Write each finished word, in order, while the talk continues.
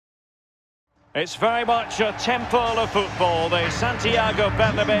It's very much a temple of football, the Santiago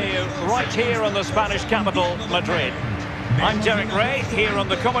Bernabeu, right here in the Spanish capital, Madrid. I'm Derek Ray, here on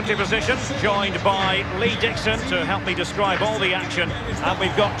the commentary position, joined by Lee Dixon to help me describe all the action. And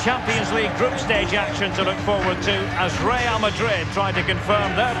we've got Champions League group stage action to look forward to as Real Madrid try to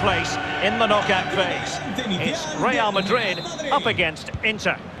confirm their place in the knockout phase. It's Real Madrid up against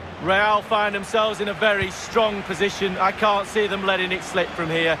Inter. Real find themselves in a very strong position. I can't see them letting it slip from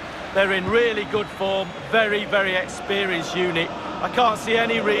here. They're in really good form, very, very experienced unit. I can't see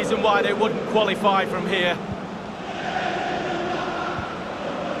any reason why they wouldn't qualify from here.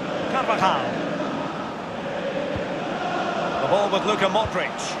 Carvajal. The ball with Luka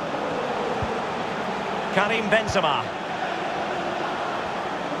Modric. Karim Benzema.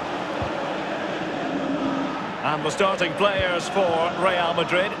 And the starting players for Real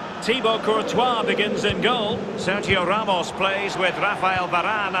Madrid. Thibaut Courtois begins in goal. Sergio Ramos plays with Rafael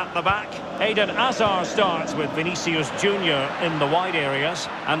Varane at the back. Eden Hazard starts with Vinicius Junior in the wide areas.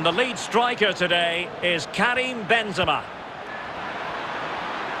 And the lead striker today is Karim Benzema.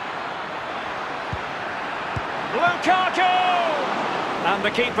 Lukaku! And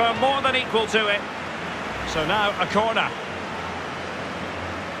the keeper more than equal to it. So now a corner.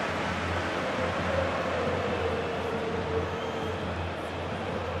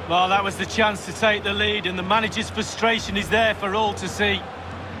 Well, that was the chance to take the lead, and the manager's frustration is there for all to see.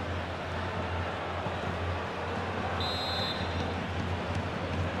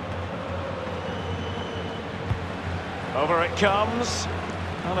 Over it comes.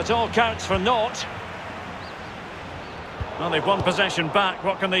 And it all counts for naught. Well, they've won possession back.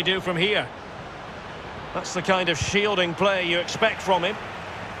 What can they do from here? That's the kind of shielding play you expect from him.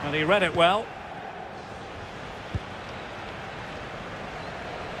 And he read it well.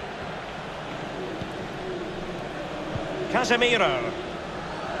 Casemiro.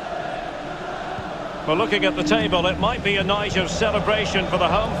 Well, looking at the table, it might be a night of celebration for the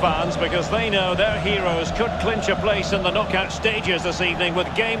home fans because they know their heroes could clinch a place in the knockout stages this evening with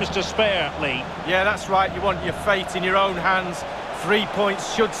games to spare, Lee. Yeah, that's right. You want your fate in your own hands. 3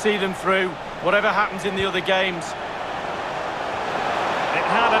 points should see them through, whatever happens in the other games. It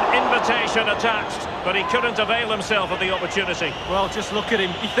had an invitation attached, but he couldn't avail himself of the opportunity. Well, just look at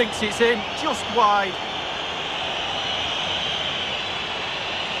him. He thinks it's in, just wide.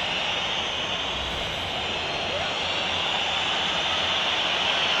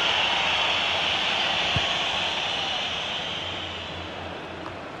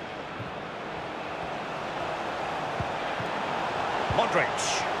 Modric.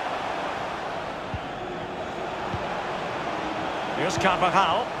 Here's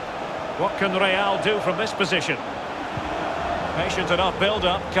Carvajal. What can Real do from this position? Patient enough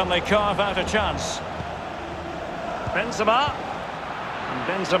build-up. Can they carve out a chance? Benzema. And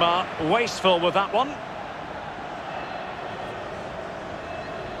Benzema wasteful with that one.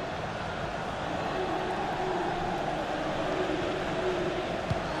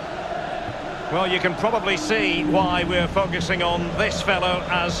 Well, you can probably see why we're focusing on this fellow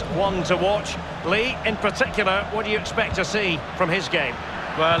as one to watch. Lee, in particular, what do you expect to see from his game?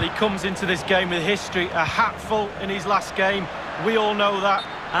 Well, he comes into this game with history, a hatful in his last game. We all know that.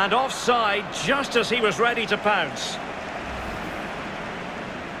 And offside just as he was ready to pounce.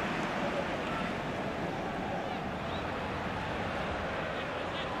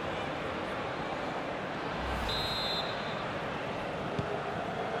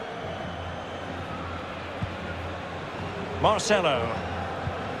 Marcelo.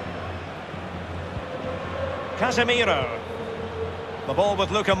 Casemiro. The ball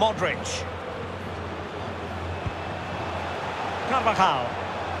with Luka Modric. Carvajal.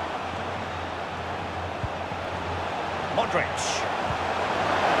 Modric.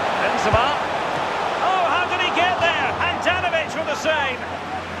 Benzema. Oh, how did he get there? Handanovic with the save.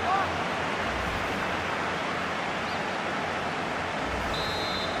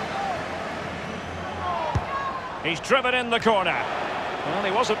 He's driven in the corner. Well, he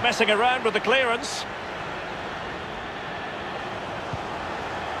wasn't messing around with the clearance.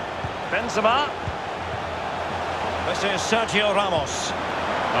 Benzema. This is Sergio Ramos.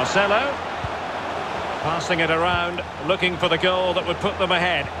 Marcelo. Passing it around, looking for the goal that would put them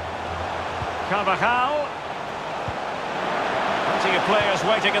ahead. Carvajal. Plenty of players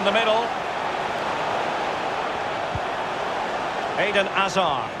waiting in the middle. Eden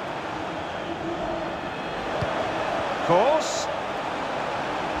Hazard. Course.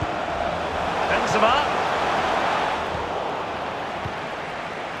 Benzema.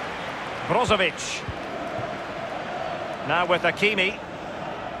 Brozovic. Now with Hakimi.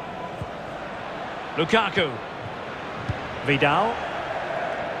 Lukaku. Vidal.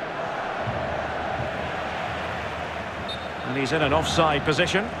 And he's in an offside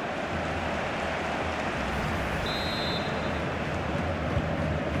position.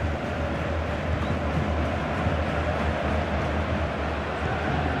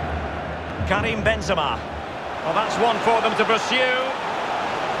 Karim Benzema. Well, that's one for them to pursue.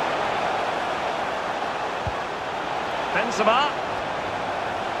 Benzema.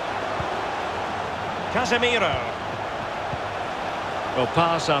 Casemiro. Well,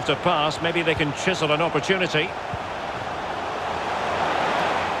 pass after pass, maybe they can chisel an opportunity.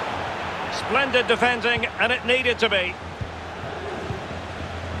 Splendid defending, and it needed to be.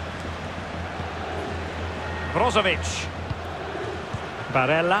 Brozovic.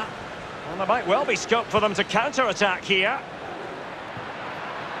 Barella. Well, there might well be scope for them to counter-attack here.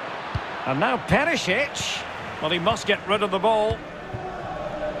 And now Perisic. Well, he must get rid of the ball.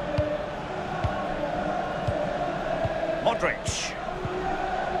 Modric.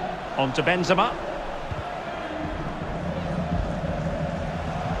 On to Benzema.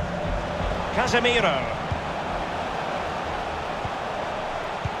 Casemiro.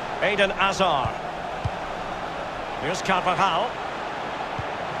 Eden Hazard. Here's Carvajal.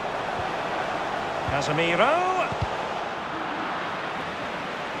 Casemiro.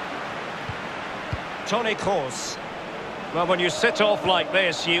 Toni Kroos. Well, when you sit off like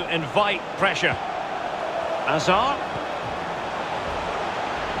this, you invite pressure. Hazard.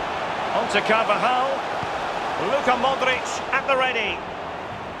 On to Carvajal. Luka Modric at the ready.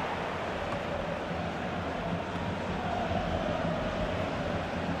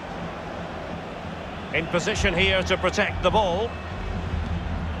 In position here to protect the ball.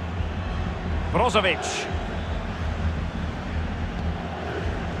 Brozovic.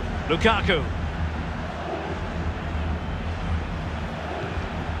 Lukaku.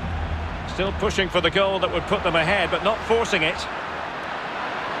 Still pushing for the goal that would put them ahead, but not forcing it.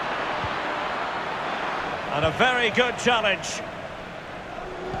 And a very good challenge.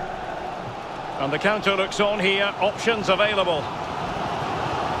 And the counter looks on here. Options available.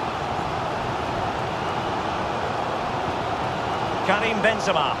 Karim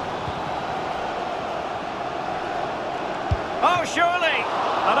Benzema. Oh, surely!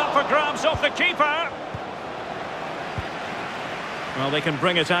 And up for grabs off the keeper. Well, they can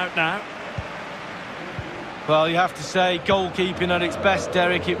bring it out now. Well, you have to say, goalkeeping at its best,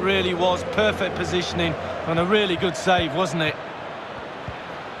 Derek. It really was perfect positioning and a really good save, wasn't it?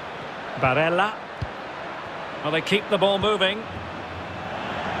 Barella. Well, they keep the ball moving.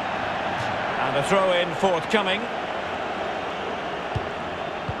 And a throw-in forthcoming.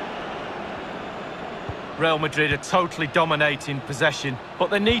 Real Madrid are totally dominating possession,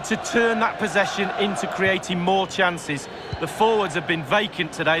 but they need to turn that possession into creating more chances. The forwards have been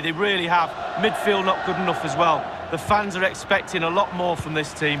vacant today, they really have. Midfield not good enough as well. The fans are expecting a lot more from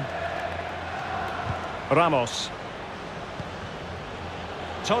this team. Ramos.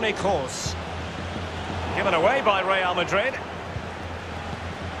 Toni Kroos. Given away by Real Madrid.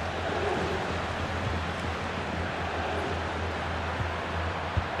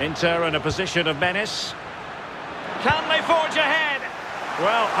 Inter in a position of menace. Can they forge ahead?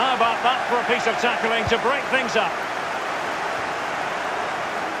 Well, how about that for a piece of tackling to break things up?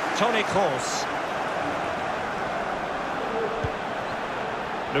 Toni Kroos.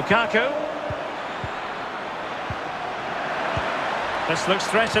 Lukaku. This looks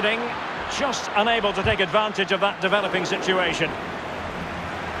threatening. Just unable to take advantage of that developing situation.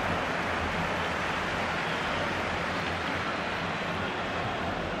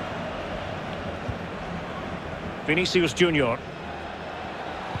 Vinicius Junior.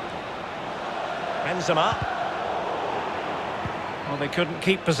 Benzema. Well, they couldn't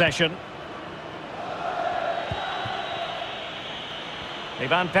keep possession.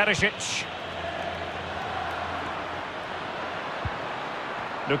 Ivan Perisic.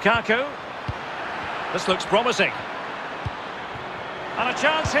 Lukaku. This looks promising. And a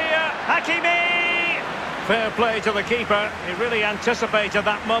chance here. Hakimi! Fair play to the keeper. He really anticipated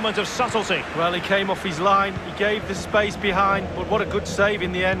that moment of subtlety. Well, he came off his line. He gave the space behind, but what a good save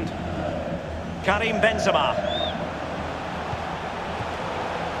in the end. Karim Benzema.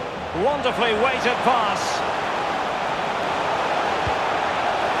 Wonderfully weighted pass.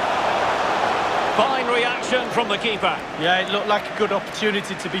 Fine reaction from the keeper. Yeah, it looked like a good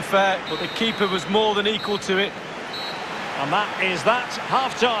opportunity, to be fair, but the keeper was more than equal to it. And that is that.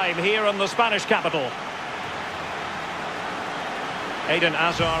 Half-time here in the Spanish capital. Eden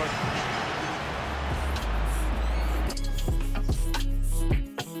Hazard.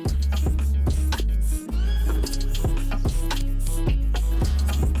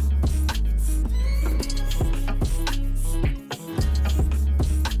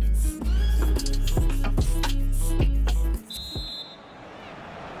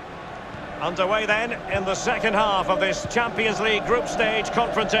 Underway then in the second half of this Champions League group stage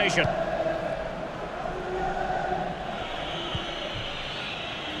confrontation.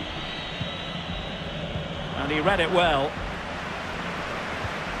 And he read it well.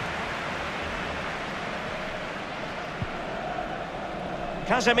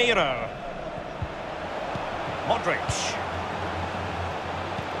 Casemiro. Modric.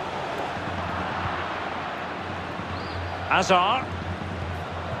 Hazard.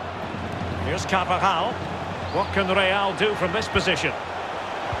 Here's Carvajal. What can Real do from this position?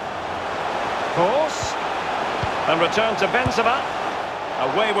 Course. And return to Benzema.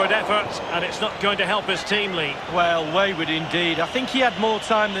 A wayward effort, and it's not going to help his team, Lee. Well, wayward indeed. I think he had more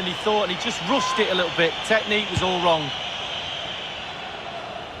time than he thought, and he just rushed it a little bit. Technique was all wrong.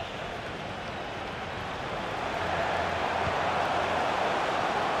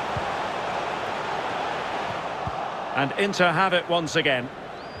 And Inter have it once again.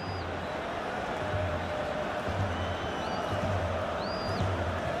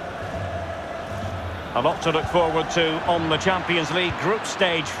 A lot to look forward to on the Champions League group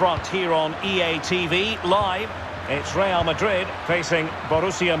stage front here on EA TV. Live, it's Real Madrid facing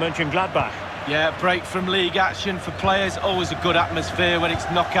Borussia Mönchengladbach. Yeah, break from league action for players. Always a good atmosphere when it's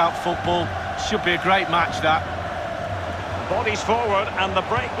knockout football. Should be a great match, that. Bodies forward and the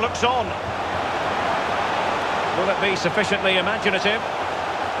break looks on. Will it be sufficiently imaginative?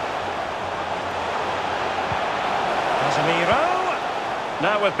 Casemiro.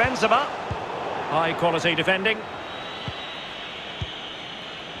 Now with Benzema. High quality defending.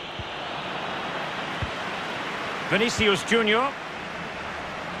 Vinicius Junior.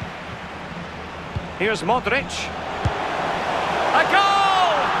 Here's Modric. A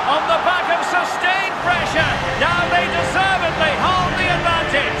goal! On the back of sustained pressure. Now they deservedly hold the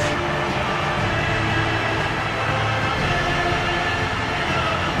advantage.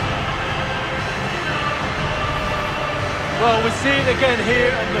 Well, we see it again here,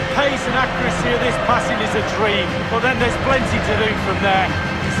 and the pace and accuracy of this passing is a dream. But then there's plenty to do from there.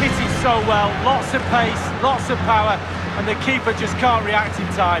 He's hit it so well, lots of pace, lots of power, and the keeper just can't react in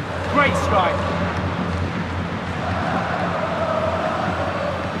time. Great strike.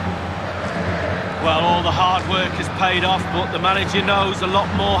 Well, all the hard work has paid off, but the manager knows a lot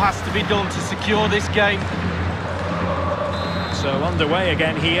more has to be done to secure this game. So underway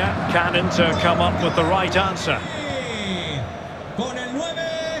again here. Can Inter come up with the right answer? Con el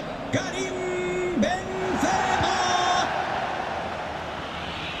 9, Karim Benzema.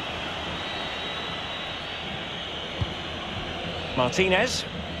 Martinez.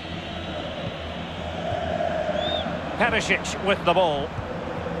 Perisic with the ball.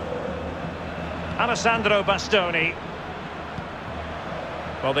 Alessandro Bastoni.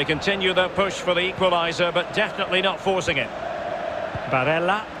 Well, they continue their push for the equaliser, but definitely not forcing it.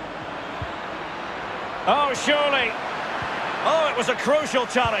 Barella. Oh, surely. Oh, it was a crucial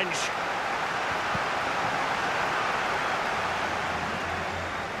challenge.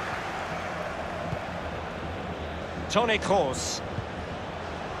 Toni Kroos.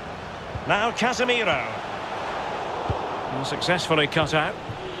 Now Casemiro. And successfully cut out.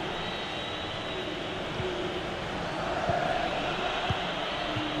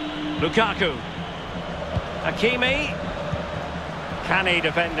 Lukaku. Hakimi. Canny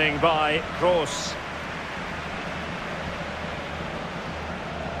defending by Kroos.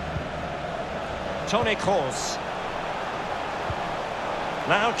 Toni Kroos.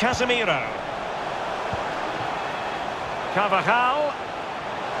 Now Casemiro. Carvajal.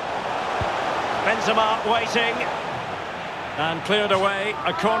 Benzema waiting. And cleared away.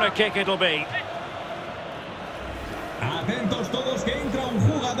 A corner kick it'll be. Atentos todos que entra un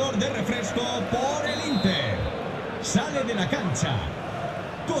jugador de refresco por el Inter. Sale de la cancha.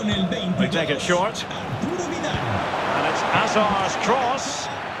 Con el 22. They take it short. Arturo Vidal. And it's Hazard's cross.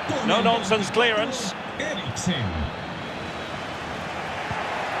 No nonsense clearance. Eriksen.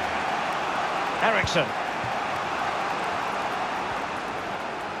 Eriksen.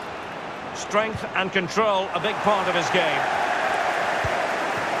 Strength and control, a big part of his game.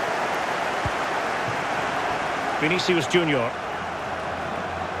 Vinicius Junior.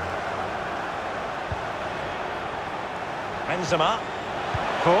 Benzema.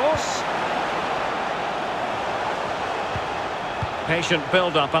 Course. Patient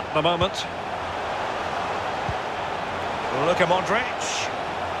build-up at the moment. Luka Modric.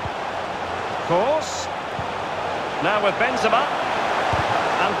 Course. Now with Benzema.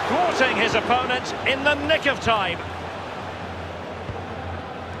 And thwarting his opponent in the nick of time.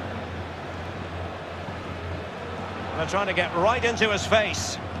 They're trying to get right into his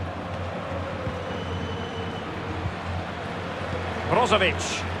face.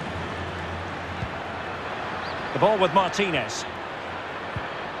 Brozovic. ball with Martinez.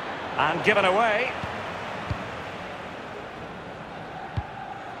 And given away.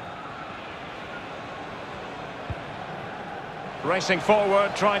 Racing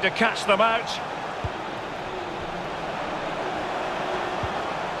forward, trying to catch them out.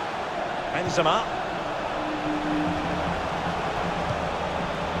 Benzema.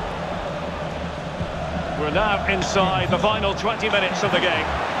 We're now inside the final 20 minutes of the game.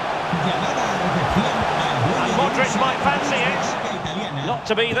 And Modric might fancy it. Not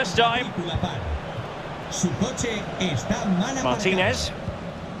to be this time. Martinez.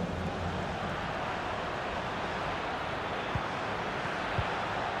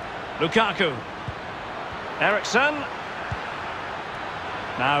 Lukaku. Eriksen.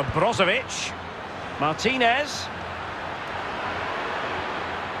 Now Brozovic. Martinez.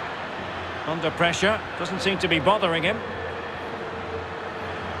 Under pressure. Doesn't seem to be bothering him.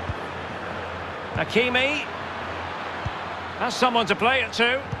 Hakimi. Has someone to play it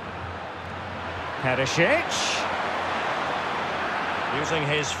to. Perisic. Using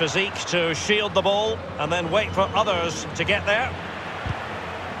his physique to shield the ball and then wait for others to get there.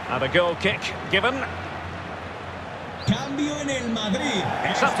 And a goal kick given.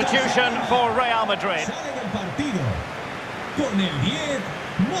 Substitution for Real Madrid. Con el 10,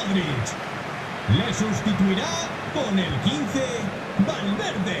 Modric. Le sustituirá con el 15,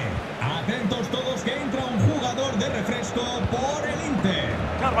 Valverde. Atentos todos que entra un jugador de refresco por el Inter.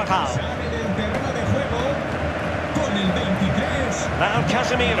 Carvajal. Sale del terreno de juego con el 23. Now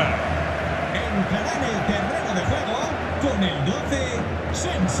Casemiro. Entrará en el terreno de juego con el 12,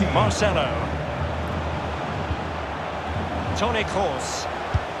 Sensi. Marcelo. Toni Kroos.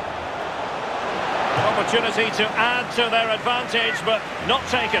 An opportunity to add to their advantage, but not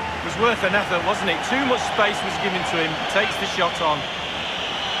taken. It was worth an effort, wasn't it? Too much space was given to him. Takes the shot on.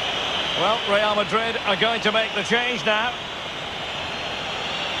 Well, Real Madrid are going to make the change now.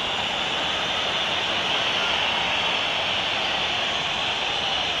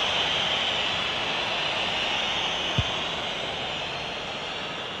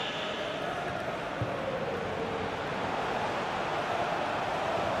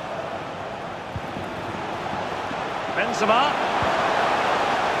 Benzema.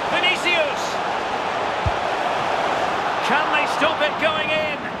 Vinicius. Can they stop it going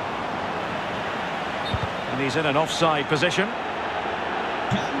in? And he's in an offside position.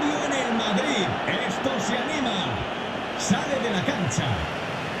 Cambio en el Madrid. Esto se anima. Sale de la cancha.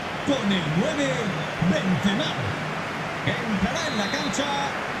 Con el 9, Benzema. Entrará en la cancha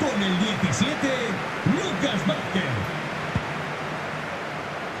con el 17, Lucas Vázquez.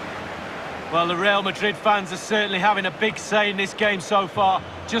 Well, the Real Madrid fans are certainly having a big say in this game so far.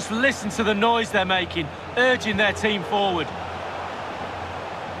 Just listen to the noise they're making, urging their team forward.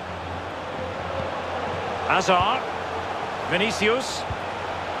 Hazard. Vinicius.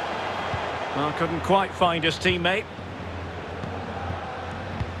 Well, couldn't quite find his teammate.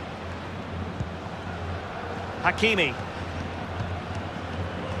 Hakimi.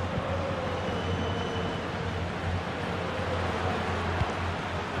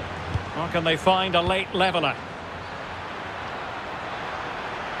 Or can they find a late leveller?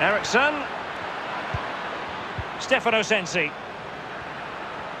 Eriksen. Stefano Sensi.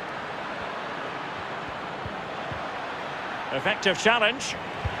 Effective challenge.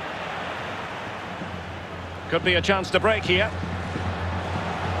 Could be a chance to break here.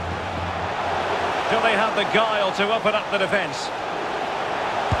 Do they have the guile to open up the defence?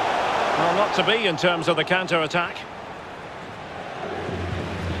 Well, not to be in terms of the counter-attack.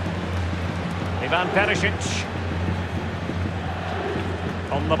 Ivan Perisic.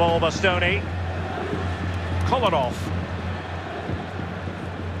 On the ball, Bastoni. Kolarov.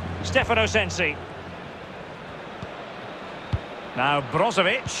 Stefano Sensi. Now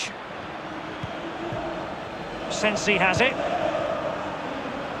Brozovic. Sensi has it.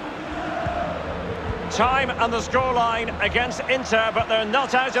 Time and the scoreline against Inter, but they're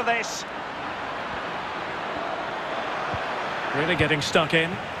not out of this. Really getting stuck in.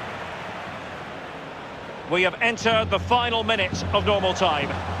 We have entered the final minute of normal time.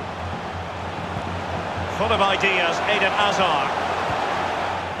 Full of ideas, Eden Hazard.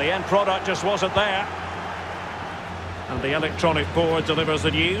 The end product just wasn't there. And the electronic board delivers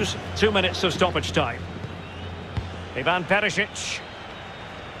the news. 2 minutes of stoppage time. Ivan Perisic.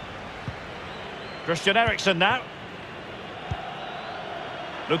 Christian Eriksen now.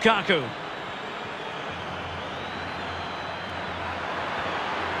 Lukaku.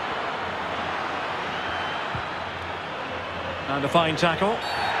 And a fine tackle.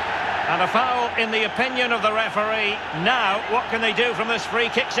 And a foul in the opinion of the referee. Now, what can they do from this free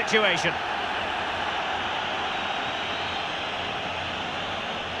kick situation?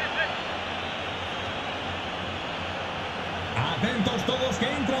 Sabemos todos que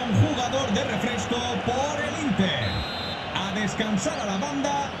entra un jugador de refresco por el Inter. A descansar a la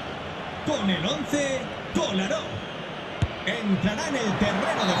banda con el 11, Kolarov. Entrará en el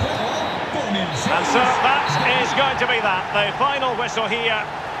terreno de juego con el 6. And so that is going to be that, the final whistle here.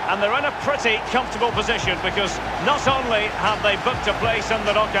 And they're in a pretty comfortable position because not only have they booked a place in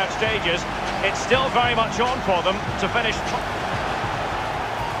the knockout stages, it's still very much on for them to finish.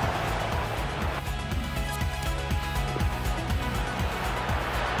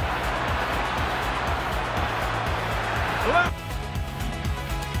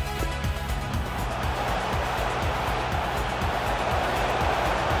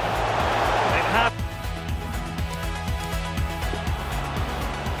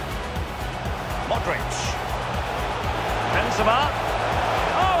 Modric. Benzema.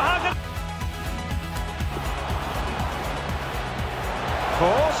 Oh, how did...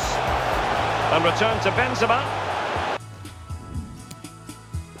 Course. And return to Benzema.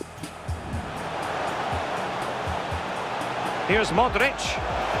 Here's Modric.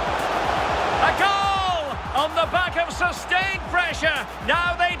 A goal! On the back of sustained pressure.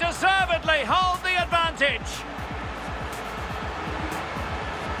 Now they deservedly hold the advantage.